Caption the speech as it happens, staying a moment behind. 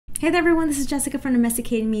Hey there everyone, this is Jessica from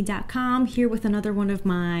DomesticatedMe.com here with another one of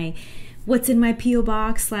my what's in my P.O.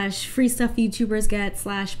 box / free stuff YouTubers get /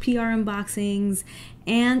 PR unboxings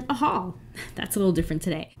and a haul. That's a little different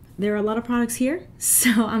today. There are a lot of products here,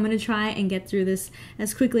 so I'm going to try and get through this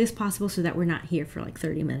as quickly as possible so that we're not here for like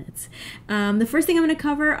 30 minutes. The first thing I'm going to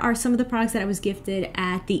cover are some of the products that I was gifted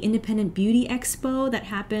at the Indie Beauty Expo that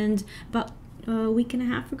happened about a week and a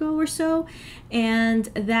half ago or so, and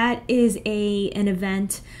that is an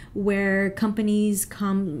event where companies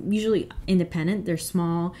come, usually independent, they're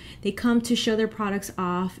small, they come to show their products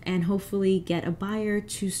off and hopefully get a buyer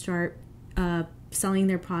to start selling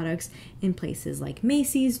their products in places like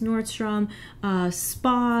Macy's, Nordstrom,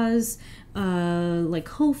 spas, like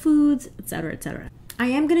Whole Foods, etc., etc. I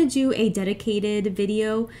am going to do a dedicated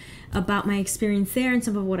video about my experience there and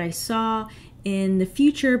some of what I saw in the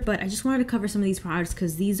future, but I just wanted to cover some of these products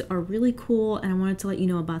because these are really cool and I wanted to let you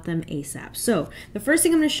know about them ASAP. So the first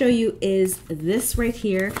thing I'm going to show you is this right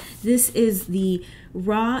here. This is the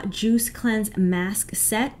Raw Juice Cleanse Mask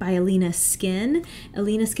Set by Alina Skin.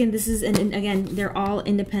 Alina Skin, this is, and again, they're all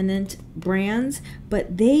independent brands,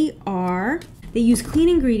 but they use clean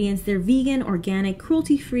ingredients, they're vegan, organic,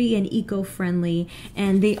 cruelty-free, and eco-friendly,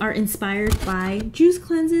 and they are inspired by juice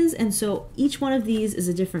cleanses, and so each one of these is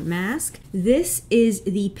a different mask. This is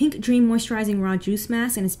the Pink Dream Moisturizing Raw Juice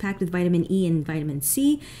Mask, and it's packed with vitamin E and vitamin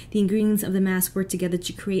C. The ingredients of the mask work together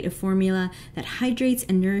to create a formula that hydrates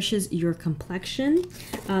and nourishes your complexion.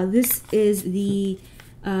 This is the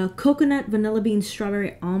coconut vanilla bean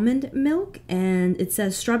strawberry almond milk, and it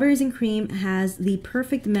says strawberries and cream has the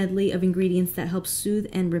perfect medley of ingredients that help soothe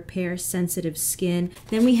and repair sensitive skin.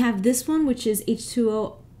 Then we have this one, which is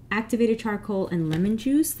H2O activated charcoal and lemon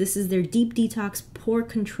juice. This is their deep detox pore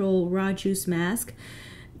control raw juice mask.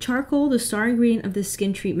 Charcoal, the star ingredient of this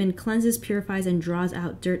skin treatment, cleanses, purifies, and draws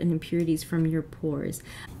out dirt and impurities from your pores.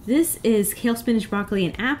 This is kale, spinach, broccoli,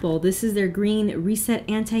 and apple. This is their green reset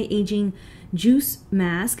anti-aging juice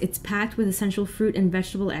mask. It's packed with essential fruit and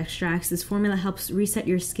vegetable extracts. This formula helps reset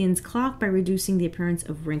your skin's clock by reducing the appearance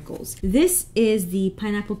of wrinkles. This is the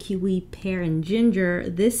pineapple, kiwi, pear, and ginger.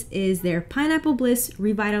 This is their Pineapple Bliss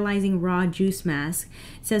Revitalizing Raw Juice Mask.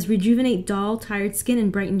 It says rejuvenate dull, tired skin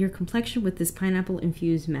and brighten your complexion with this pineapple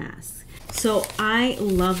infused mask. So I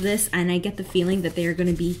love this, and I get the feeling that they are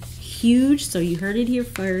going to be huge, so you heard it here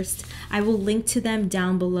first. I will link to them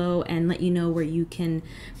down below and let you know where you can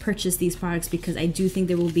purchase these products because I do think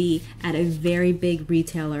they will be at a very big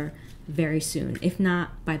retailer very soon, if not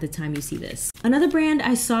by the time you see this. Another brand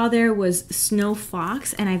I saw there was Snow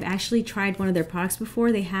Fox, and I've actually tried one of their products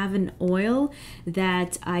before. They have an oil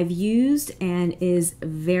that I've used and is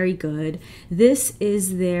very good. This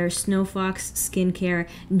is their Snow Fox Skincare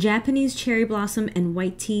Japanese Cherry Blossom and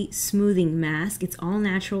White Tea Smoothing Mask. It's all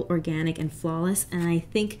natural, organic, and flawless, and I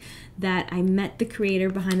think that I met the creator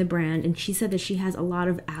behind the brand, and she said that she has a lot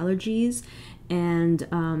of allergies and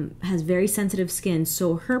has very sensitive skin.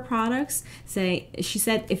 So her products she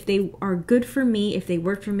said, if they are good for me, if they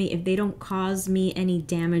work for me, if they don't cause me any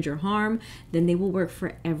damage or harm, then they will work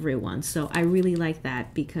for everyone. So I really like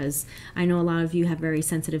that because I know a lot of you have very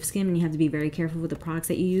sensitive skin and you have to be very careful with the products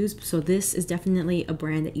that you use. So this is definitely a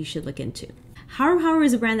brand that you should look into. Haru Haru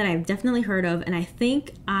is a brand that I've definitely heard of, and I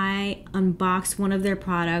think I unboxed one of their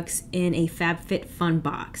products in a FabFitFun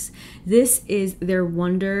box. This is their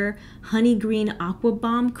Wonder Honey Green Aqua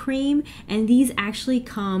Bomb Cream, and these actually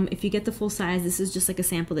come, if you get the full size, this is just like a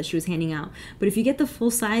sample that she was handing out, but if you get the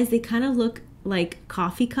full size, they kind of look like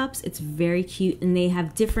coffee cups. It's very cute, and they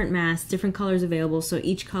have different masks, different colors available, so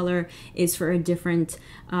each color is for a different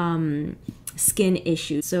skin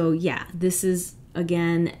issue. So yeah, this is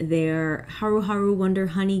again their Haru Haru Wonder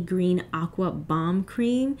Honey Green Aqua Bomb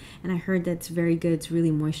Cream, and I heard that's very good. It's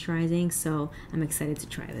really moisturizing, so I'm excited to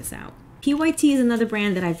try this out. PYT is another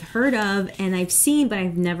brand that I've heard of and I've seen, but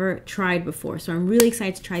I've never tried before, so I'm really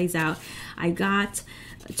excited to try these out. I got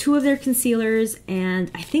 2 of their concealers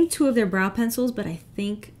and I think 2 of their brow pencils, but I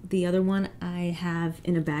think the other one I have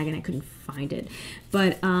in a bag and I couldn't find it.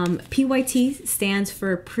 But PYT stands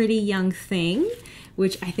for Pretty Young Thing,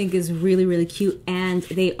 which I think is really, really cute. And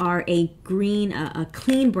they are a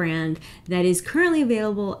clean brand that is currently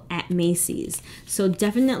available at Macy's. So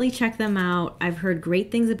definitely check them out. I've heard great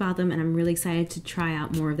things about them and I'm really excited to try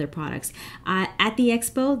out more of their products. At the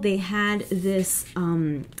expo, they had this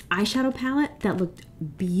eyeshadow palette that looked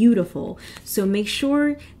beautiful. So make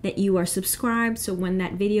sure that you are subscribed so when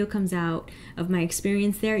that video comes out of my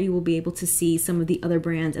experience there, you will be able to see some of the other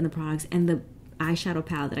brands and the products and the eyeshadow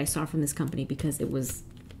palette that I saw from this company because it was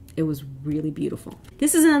It was really beautiful.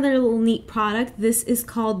 This is another little neat product. This is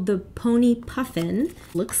called the Pony Puffin.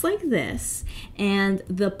 Looks like this. And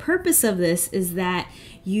the purpose of this is that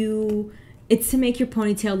it's to make your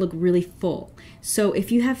ponytail look really full. So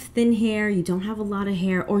if you have thin hair, you don't have a lot of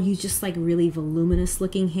hair, or you just like really voluminous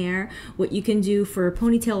looking hair, what you can do for a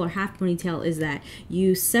ponytail or half ponytail is that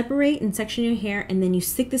you separate and section your hair, and then you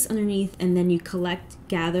stick this underneath, and then you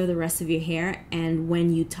gather the rest of your hair, and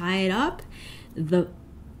when you tie it up, the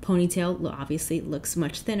ponytail obviously looks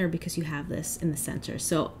much thinner because you have this in the center.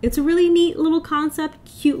 So it's a really neat little concept,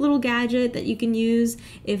 cute little gadget that you can use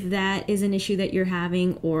if that is an issue that you're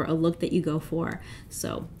having or a look that you go for.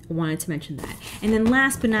 So I wanted to mention that. And then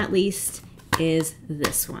last but not least is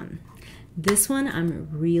this one. This one I'm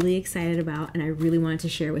really excited about and I really wanted to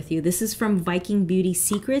share with you. This is from Viking Beauty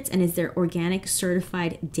Secrets and is their organic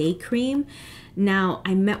certified day cream. Now,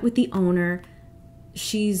 I met with the owner.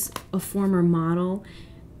 She's a former model.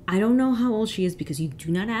 I don't know how old she is because you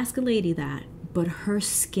do not ask a lady that, but her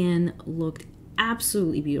skin looked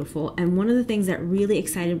absolutely beautiful. And one of the things that really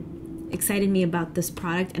excited me about this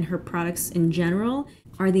product and her products in general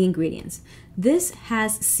are the ingredients. This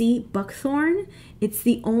has sea buckthorn. It's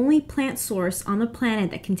the only plant source on the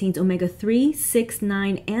planet that contains omega-3, 6,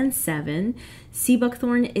 9, and 7. Sea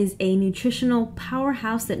buckthorn is a nutritional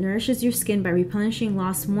powerhouse that nourishes your skin by replenishing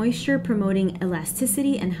lost moisture, promoting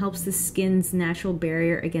elasticity, and helps the skin's natural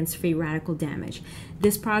barrier against free radical damage.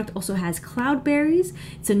 This product also has cloudberries.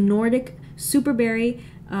 It's a Nordic superberry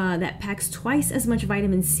that packs twice as much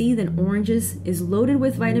vitamin C than oranges, is loaded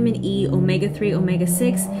with vitamin E, omega-3,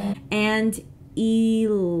 omega-6, and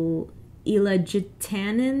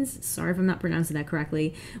elagitannins, sorry if I'm not pronouncing that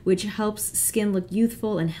correctly, which helps skin look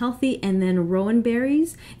youthful and healthy. And then rowan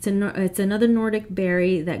berries, it's another Nordic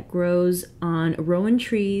berry that grows on rowan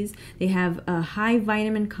trees. They have a high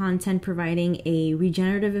vitamin content, providing a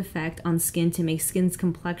regenerative effect on skin to make skin's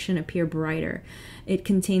complexion appear brighter. It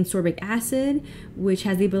contains sorbic acid, which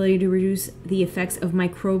has the ability to reduce the effects of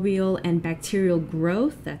microbial and bacterial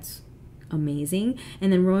growth. That's amazing.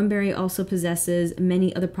 And then rowan berry also possesses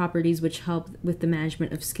many other properties which help with the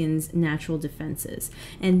management of skin's natural defenses.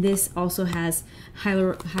 And this also has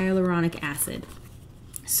hyaluronic acid.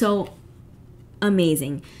 So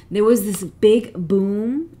amazing. There was this big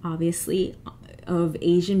boom, obviously, of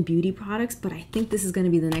Asian beauty products, but I think this is going to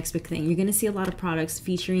be the next big thing. You're going to see a lot of products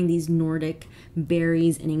featuring these Nordic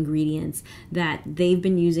berries and ingredients that they've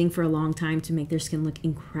been using for a long time to make their skin look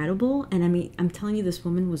incredible. And I mean, I'm telling you, this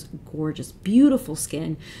woman was gorgeous, beautiful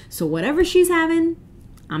skin. So whatever she's having,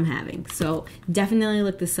 I'm having. So definitely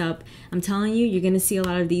look this up. I'm telling you, you're going to see a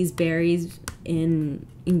lot of these berries in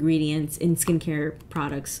ingredients in skincare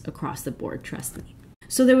products across the board, trust me.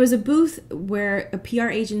 So there was a booth where a PR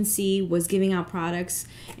agency was giving out products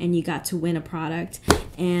and you got to win a product.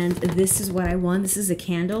 And this is what I won. This is a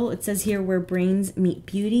candle. It says here, Where Brains Meet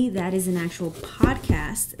Beauty. That is an actual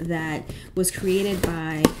podcast that was created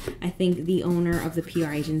by, I think, the owner of the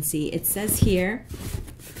PR agency. It says here,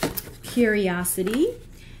 Curiosity.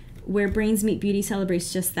 Where Brains Meet Beauty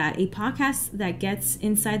celebrates just that. A podcast that gets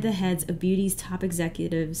inside the heads of beauty's top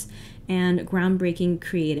executives and groundbreaking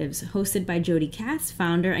creatives. Hosted by Jodie Katz,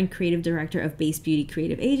 founder and creative director of Base Beauty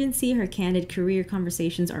Creative Agency. Her candid career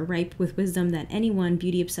conversations are ripe with wisdom that anyone,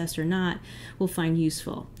 beauty obsessed or not, will find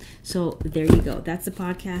useful. So there you go. That's the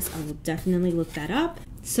podcast. I will definitely look that up.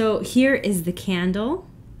 So here is the candle.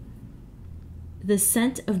 The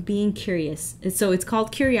Scent of Being Curious. So it's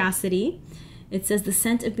called Curiosity. It says, the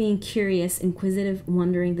scent of being curious, inquisitive,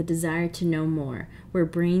 wondering, the desire to know more, where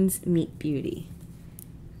brains meet beauty.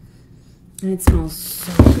 And it smells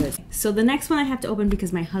so good. So the next one I have to open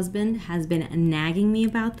because my husband has been nagging me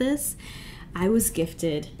about this. I was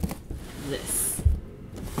gifted this.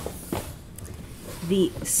 The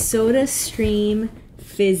SodaStream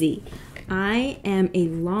Fizzy. I am a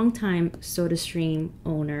longtime SodaStream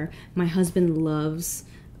owner. My husband loves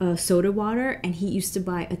soda water, and he used to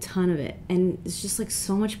buy a ton of it, and it's just like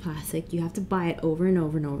so much plastic. You have to buy it over and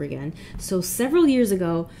over and over again. So several years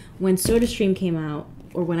ago, when SodaStream came out,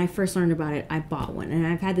 or when I first learned about it, I bought one, and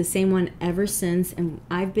I've had the same one ever since, and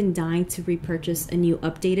I've been dying to repurchase a new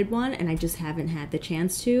updated one, and I just haven't had the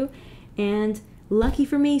chance to. And lucky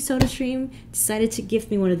for me, SodaStream decided to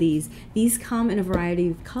gift me one of these. These come in a variety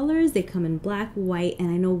of colors. They come in black, white, and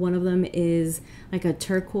I know one of them is like a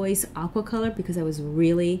turquoise aqua color because I was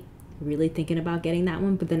really thinking about getting that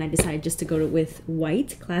one, but then I decided just to go with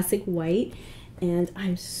white, classic white, and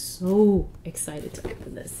I'm so excited to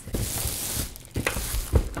open this.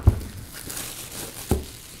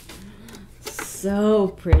 So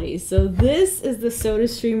pretty. So this is the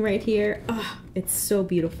SodaStream right here. Oh, it's so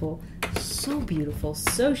beautiful. So beautiful,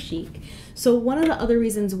 so chic. So one of the other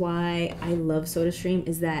reasons why I love SodaStream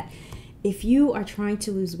is that if you are trying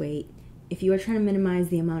to lose weight, if you are trying to minimize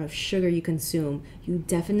the amount of sugar you consume, you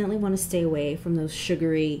definitely want to stay away from those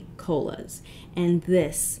sugary colas. And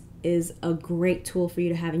this is a great tool for you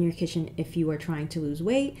to have in your kitchen if you are trying to lose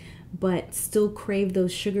weight, but still crave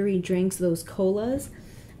those sugary drinks, those colas,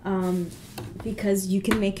 because you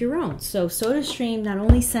can make your own. So SodaStream not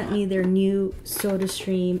only sent me their new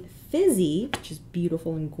SodaStream Fizzy, which is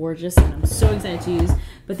beautiful and gorgeous, and I'm so excited to use,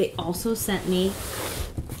 but they also sent me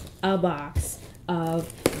a box of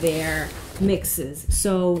their mixes.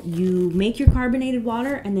 So you make your carbonated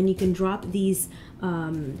water and then you can drop these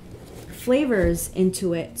flavors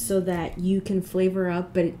into it so that you can flavor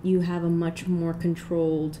up, but you have a much more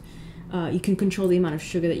controlled, you can control the amount of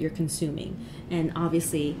sugar that you're consuming. And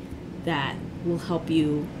obviously that will help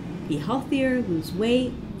you be healthier, lose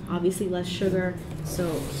weight, obviously less sugar.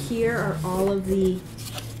 So here are all of the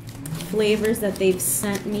flavors that they've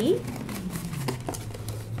sent me.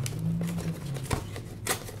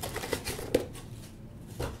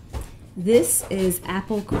 This is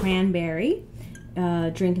apple cranberry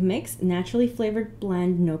drink mix, naturally flavored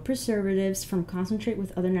blend, no preservatives, from concentrate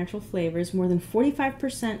with other natural flavors, more than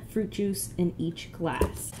 45% fruit juice in each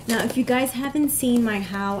glass. Now, if you guys haven't seen my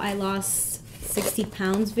how I lost 60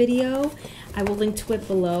 pounds video, I will link to it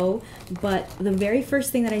below. But the very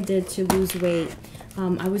first thing that I did to lose weight,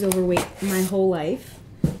 I was overweight my whole life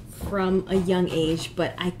from a young age,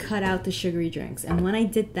 but I cut out the sugary drinks. And when I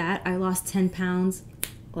did that, I lost 10 pounds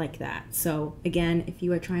like that. So again, if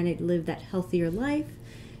you are trying to live that healthier life,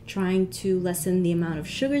 trying to lessen the amount of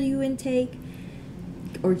sugar you intake,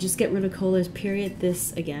 or just get rid of colas, period,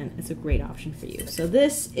 this again is a great option for you. So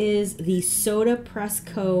this is the Soda Press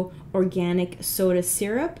Co. Organic Soda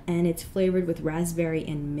Syrup, and it's flavored with raspberry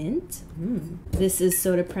and mint. This is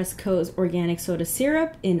Soda Press Co.'s Organic Soda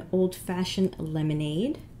Syrup in Old Fashioned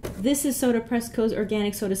Lemonade. This is Soda Press Co.'s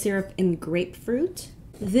Organic Soda Syrup in Grapefruit.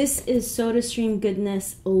 This is SodaStream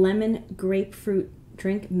Goodness Lemon Grapefruit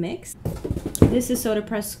Drink Mix. This is Soda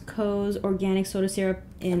Press Co.'s Organic Soda Syrup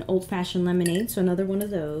in Old Fashioned Lemonade, so another one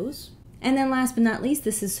of those. And then last but not least,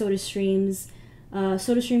 this is SodaStream's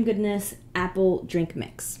SodaStream Goodness Apple Drink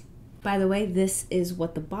Mix. By the way, this is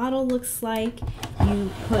what the bottle looks like.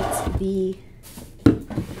 You put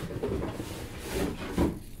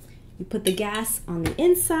the gas on the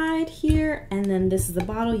inside here, and then this is the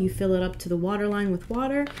bottle. You fill it up to the water line with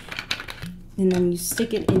water, and then you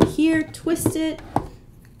stick it in here, twist it,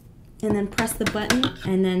 and then press the button,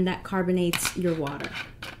 and then that carbonates your water.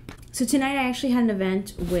 So tonight I actually had an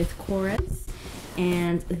event with Korres,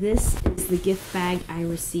 and this is the gift bag I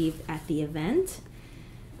received at the event.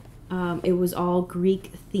 It was all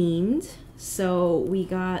Greek themed, so we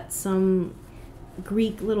got some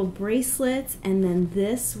Greek little bracelets, and then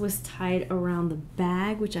this was tied around the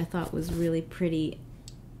bag, which I thought was really pretty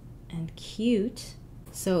and cute.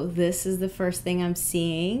 So this is the first thing I'm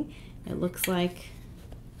seeing. It looks like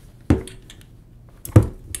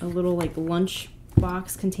a little like lunch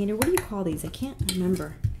box container. What do you call these? I can't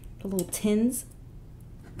remember. The little tins.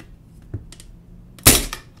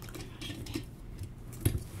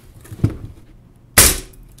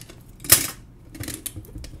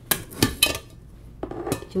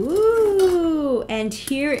 Ooh, and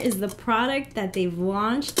here is the product that they've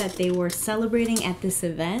launched that they were celebrating at this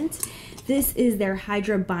event. This is their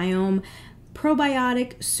Hydrobiome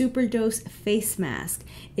Probiotic Superdose Face Mask.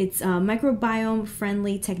 It's microbiome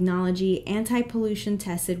friendly technology, anti-pollution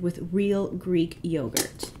tested with real Greek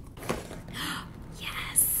yogurt.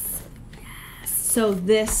 Yes, yes. So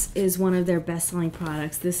this is one of their best-selling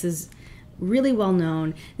products. This is really well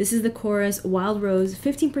known. This is the Korres Wild Rose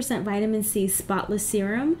 15% vitamin C spotless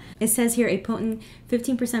serum. It says here a potent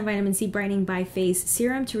 15% vitamin C brightening by face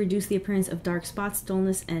serum to reduce the appearance of dark spots,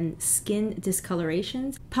 dullness, and skin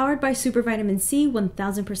discolorations. Powered by super vitamin C,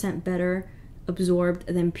 1000% better absorbed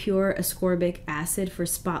than pure ascorbic acid for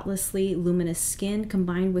spotlessly luminous skin,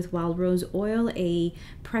 combined with wild rose oil, a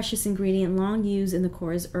precious ingredient long used in the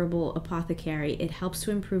Korres Herbal Apothecary. It helps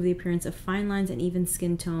to improve the appearance of fine lines and even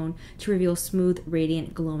skin tone to reveal smooth,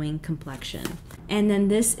 radiant, glowing complexion. And then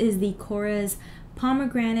this is the Korres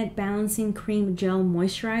Pomegranate Balancing Cream Gel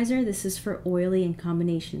Moisturizer. This is for oily and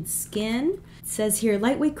combination skin. It says here,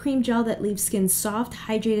 lightweight cream gel that leaves skin soft,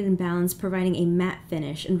 hydrated, and balanced, providing a matte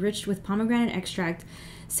finish. Enriched with pomegranate extract,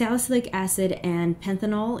 salicylic acid, and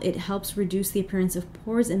panthenol, it helps reduce the appearance of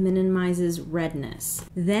pores and minimizes redness.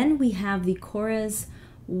 Then we have the Korres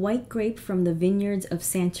White Grape from the Vineyards of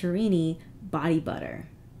Santorini Body Butter.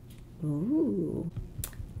 Ooh.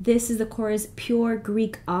 This is the Korres Pure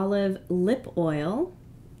Greek Olive Lip Oil.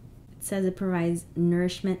 It says it provides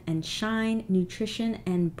nourishment and shine, nutrition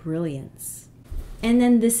and brilliance. And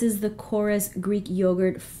then this is the Korres Greek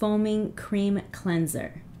Yogurt Foaming Cream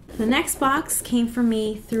Cleanser. The next box came from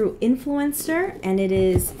me through Influencer, and it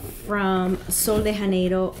is from Sol de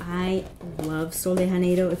Janeiro. I love Sol de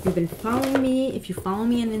Janeiro. If you've been following me, if you follow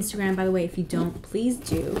me on Instagram, by the way, if you don't, please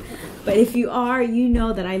do. But if you are, you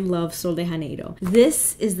know that I love Sol de Janeiro.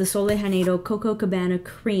 This is the Sol de Janeiro Coco Cabana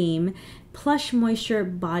Cream Plush Moisture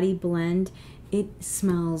Body Blend. It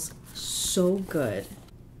smells so good.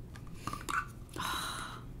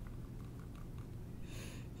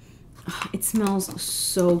 It smells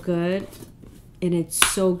so good, and it's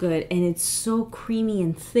so good, and it's so creamy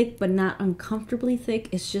and thick, but not uncomfortably thick.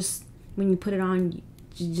 It's just, when you put it on,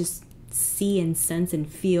 you just see and sense and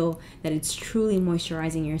feel that it's truly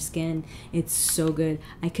moisturizing your skin. It's so good.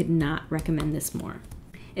 I could not recommend this more.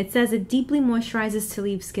 It says it deeply moisturizes to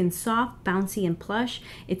leave skin soft, bouncy, and plush.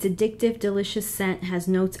 Its addictive, delicious scent has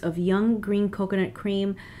notes of young green coconut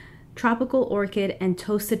cream, tropical orchid, and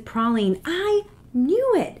toasted praline. I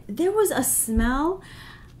knew it. There was a smell.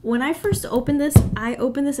 When I first opened this, and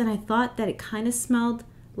I thought that it kind of smelled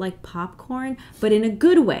like popcorn, but in a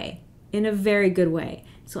good way, in a very good way.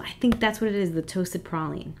 So I think that's what it is, the toasted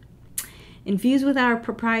praline. Infused with our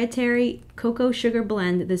proprietary cocoa sugar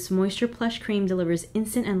blend, this moisture plush cream delivers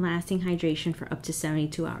instant and lasting hydration for up to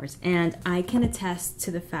 72 hours. And I can attest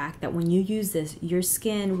to the fact that when you use this, your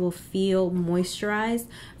skin will feel moisturized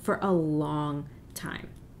for a long time.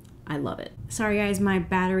 I love it. Sorry guys, my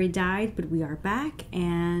battery died, but we are back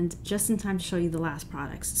and just in time to show you the last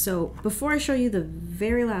products. So before I show you the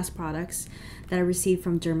very last products that I received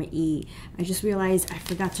from Derma E, I just realized I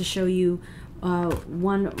forgot to show you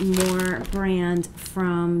one more brand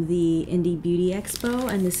from the Indie Beauty Expo,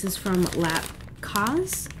 and this is from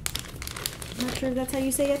Korres. I'm not sure if that's how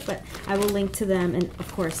you say it, but I will link to them and of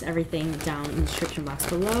course everything down in the description box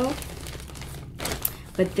below.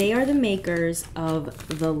 But they are the makers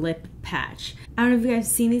of the lip patch. I don't know if you guys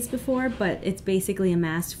have seen these before, but it's basically a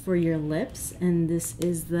mask for your lips, and this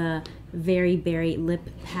is the Very Berry Lip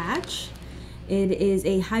Patch. It is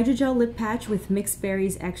a hydrogel lip patch with mixed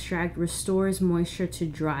berries extract, restores moisture to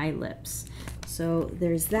dry lips. So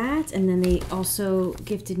there's that, and then they also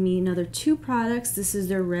gifted me another 2 products. This is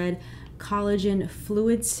their Red Collagen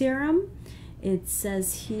Fluid Serum. It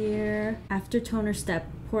says here, after toner step,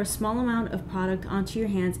 pour a small amount of product onto your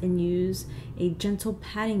hands and use a gentle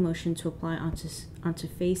patting motion to apply onto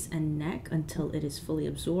face and neck until it is fully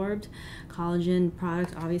absorbed. Collagen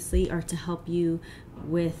products obviously are to help you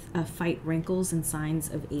with fight wrinkles and signs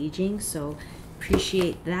of aging, so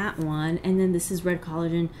appreciate that one. And then this is Red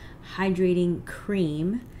Collagen Hydrating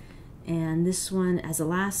Cream. And this one, as a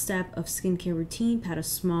last step of skincare routine, pat a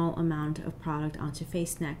small amount of product onto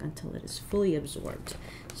face, neck until it is fully absorbed.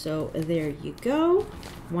 So there you go.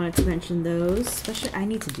 Wanted to mention those, especially I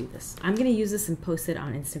need to do this. I'm gonna use this and post it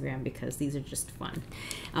on Instagram because these are just fun.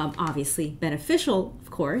 Obviously beneficial, of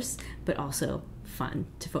course, but also fun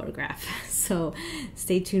to photograph. So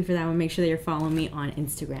stay tuned for that one. Make sure that you're following me on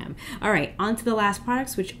Instagram. All right, on to the last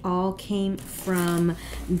products, which all came from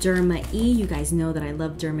Derma E. You guys know that I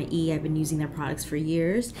love Derma E. I've been using their products for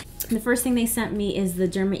years. And the first thing they sent me is the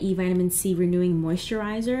Derma E Vitamin C Renewing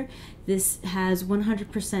Moisturizer. This has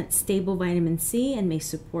 100% stable vitamin C and may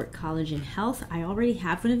support collagen health. I already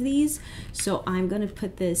have one of these, so I'm going to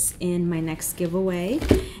put this in my next giveaway.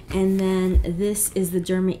 And then this is the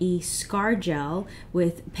Derma E Scar Gel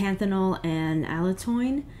with panthenol and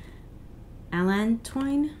allantoin.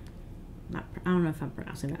 I don't know if I'm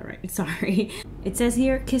pronouncing that right. Sorry. It says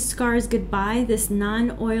here, kiss scars goodbye. This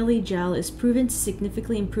non-oily gel is proven to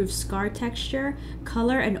significantly improve scar texture,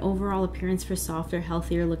 color, and overall appearance for softer,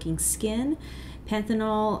 healthier looking skin.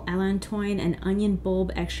 Panthenol, allantoin, and onion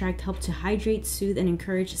bulb extract help to hydrate, soothe, and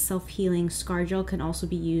encourage self-healing. Scar gel can also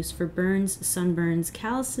be used for burns, sunburns,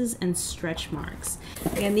 calluses, and stretch marks.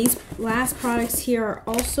 And these last products here are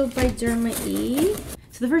also by Derma E.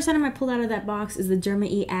 So the first item I pulled out of that box is the Derma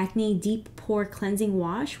E Acne Deep Pore Cleansing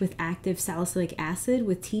Wash with active salicylic acid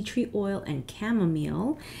with tea tree oil and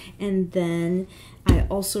chamomile. And then I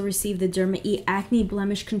also received the Derma E Acne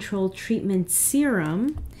Blemish Control Treatment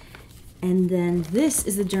Serum. And then this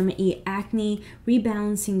is the Derma E Acne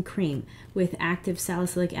Rebalancing Cream with active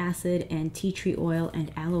salicylic acid and tea tree oil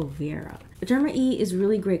and aloe vera. Derma E is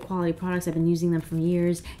really great quality products. I've been using them for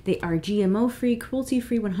years. They are GMO-free,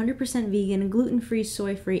 cruelty-free, 100% vegan, gluten-free,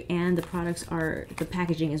 soy-free, and the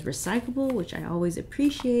packaging is recyclable, which I always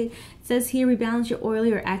appreciate. It says here, rebalance your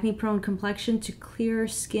oily or acne-prone complexion to clearer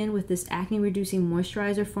skin with this acne-reducing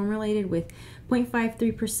moisturizer formulated with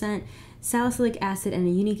 0.53% salicylic acid, and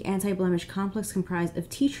a unique anti-blemish complex comprised of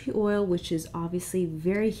tea tree oil, which is obviously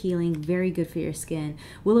very healing, very good for your skin,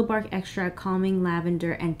 willow bark extract, calming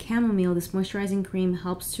lavender, and chamomile. This moisturizing cream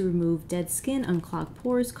helps to remove dead skin, unclog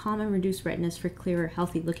pores, calm and reduce redness for clearer,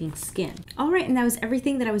 healthy looking skin. Alright, and that was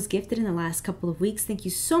everything that I was gifted in the last couple of weeks. Thank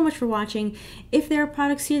you so much for watching. If there are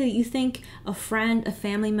products here that you think a friend, a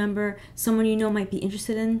family member, someone you know might be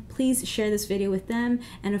interested in, please share this video with them.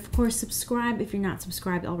 And of course, subscribe if you're not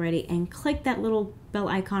subscribed already, and click that little bell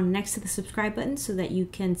icon next to the subscribe button so that you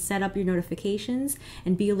can set up your notifications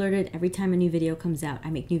and be alerted every time a new video comes out. I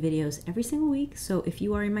make new videos every single week, so if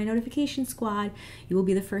you are in my notification squad, you will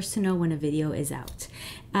be the first to know when a video is out.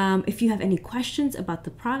 If you have any questions about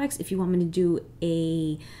the products, if you want me to do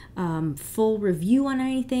a full review on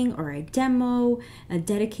anything, or a demo, a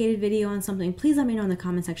dedicated video on something, please let me know in the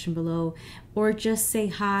comment section below, or just say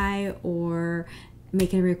hi or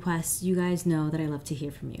make a request. You guys know that I love to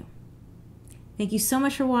hear from you. Thank you so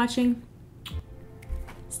much for watching.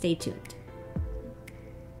 Stay tuned.